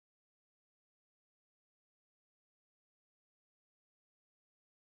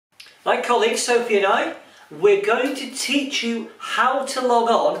My colleague Sophie and I, we're going to teach you how to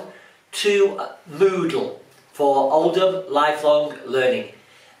log on to Moodle for Oldham Lifelong Learning.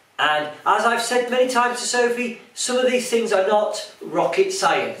 And as I've said many times to Sophie, some of these things are not rocket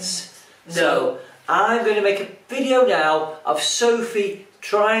science. So I'm going to make a video now of Sophie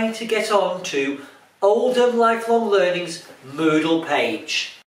trying to get on to Oldham Lifelong Learning's Moodle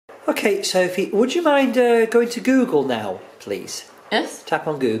page. Okay, Sophie, would you mind going to Google now, please? Yes. Tap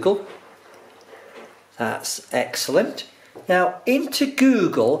on Google. That's excellent. Now, into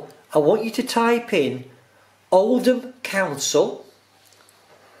Google, I want you to type in Oldham Council.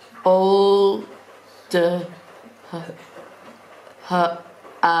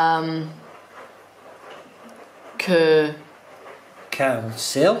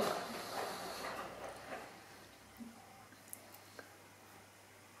 Council.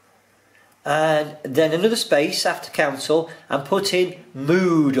 And then another space after council and put in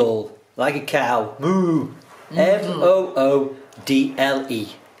Moodle, like a cow, moo, M-O-O-D-L-E.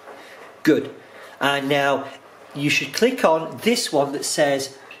 Good. And now you should click on this one that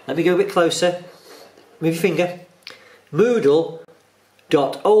says, let me go a bit closer, move your finger,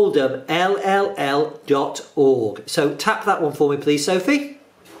 moodle.oldhamll.org. So tap that one for me please, Sophie.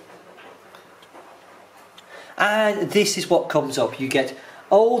 And this is what comes up. You get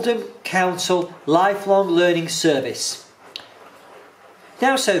Oldham Council Lifelong Learning Service.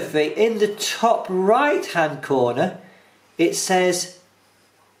 Now Sophie, in the top right hand corner it says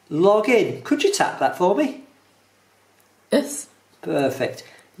log in. Could you tap that for me? Yes. Perfect.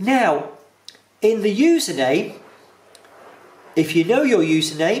 Now in the username, if you know your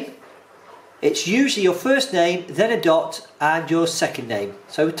username, it's usually your first name, then a dot and your second name.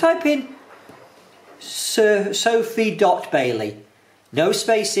 So type in Sophie.Bailey. No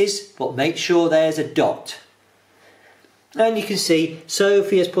spaces, but make sure there's a dot. And you can see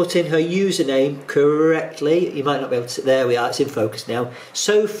Sophie has put in her username correctly. You might not be able to, there we are, it's in focus now.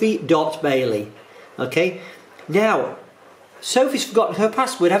 Sophie.Bailey. Okay, now Sophie's forgotten her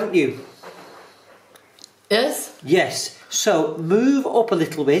password, haven't you? Yes. Yes, so move up a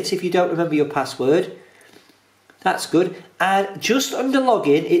little bit if you don't remember your password. That's good. And just under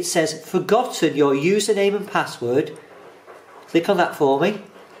login it says forgotten your username and password. Click on that for me.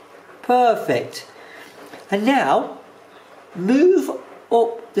 Perfect. And now move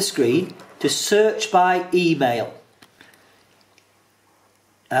up the screen to search by email.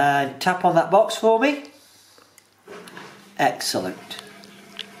 And tap on that box for me. Excellent.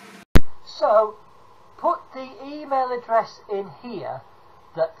 So put the email address in here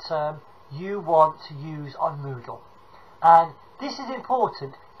that you want to use on Moodle. And this is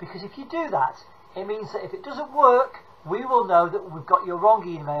important because if you do that, it means that if it doesn't work, we will know that we've got your wrong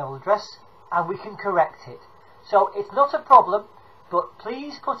email address and we can correct it. So it's not a problem, but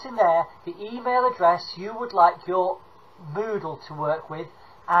please put in there the email address you would like your Moodle to work with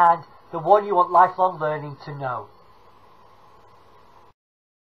and the one you want Lifelong Learning to know.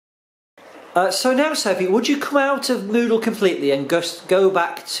 So now Sophie, would you come out of Moodle completely and go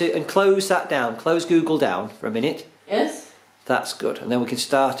back to and close that down, close Google down for a minute? Yes. That's good, and then we can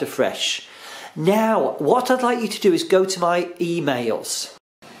start afresh. Now, what I'd like you to do is go to my emails.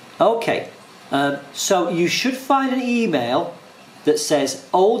 Okay, so you should find an email that says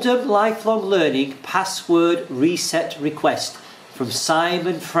Oldham Lifelong Learning Password Reset Request from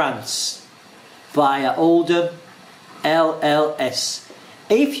Simon France via Oldham LLS.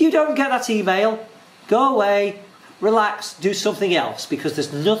 If you don't get that email, go away, relax, do something else because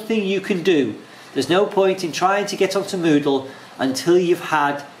there's nothing you can do. There's no point in trying to get onto Moodle until you've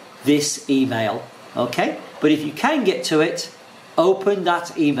had this email, okay? But if you can get to it, open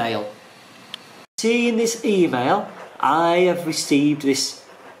that email. See in this email, I have received this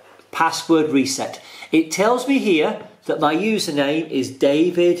password reset. It tells me here that my username is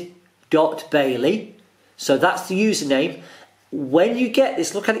David.Bailey. So that's the username. When you get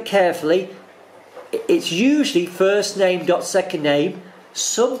this, look at it carefully. It's usually first name dot second name.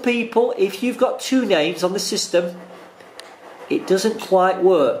 Some people, if you've got two names on the system, it doesn't quite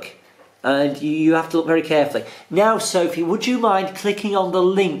work and you have to look very carefully. Now Sophie, would you mind clicking on the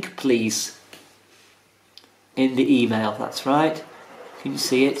link please in the email? That's right, can you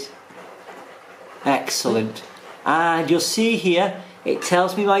see it? Excellent. And you'll see here it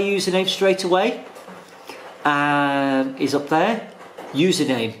tells me my username straight away and is up there.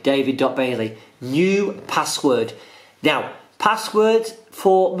 Username David.Bailey. New password. Now passwords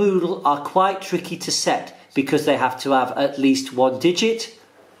for Moodle are quite tricky to set because they have to have at least one digit,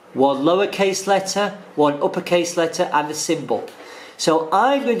 one lowercase letter, one uppercase letter and a symbol. So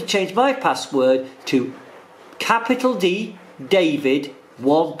I'm going to change my password to capital D, David,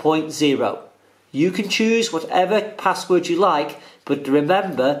 1.0. You can choose whatever password you like, but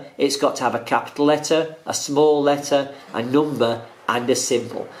remember it's got to have a capital letter, a small letter, a number and a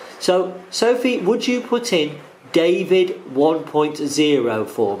symbol. So Sophie, would you put in David 1.0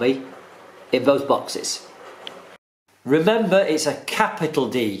 for me in both boxes? Remember it's a capital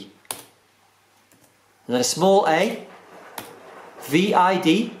D and then a small a,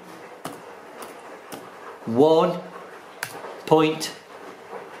 VID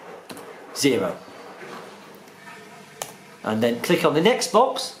 1.0, and then click on the next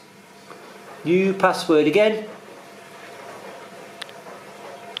box, new password again.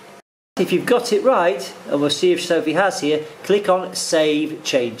 If you've got it right, and we'll see if Sophie has here, click on Save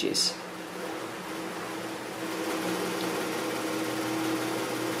Changes.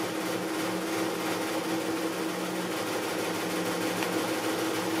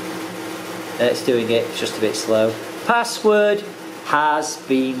 It's doing it, it's just a bit slow. Password has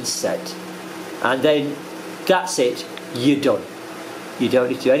been set. And then that's it, you're done. You don't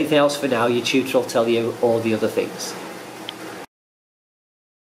need to do anything else for now, your tutor will tell you all the other things.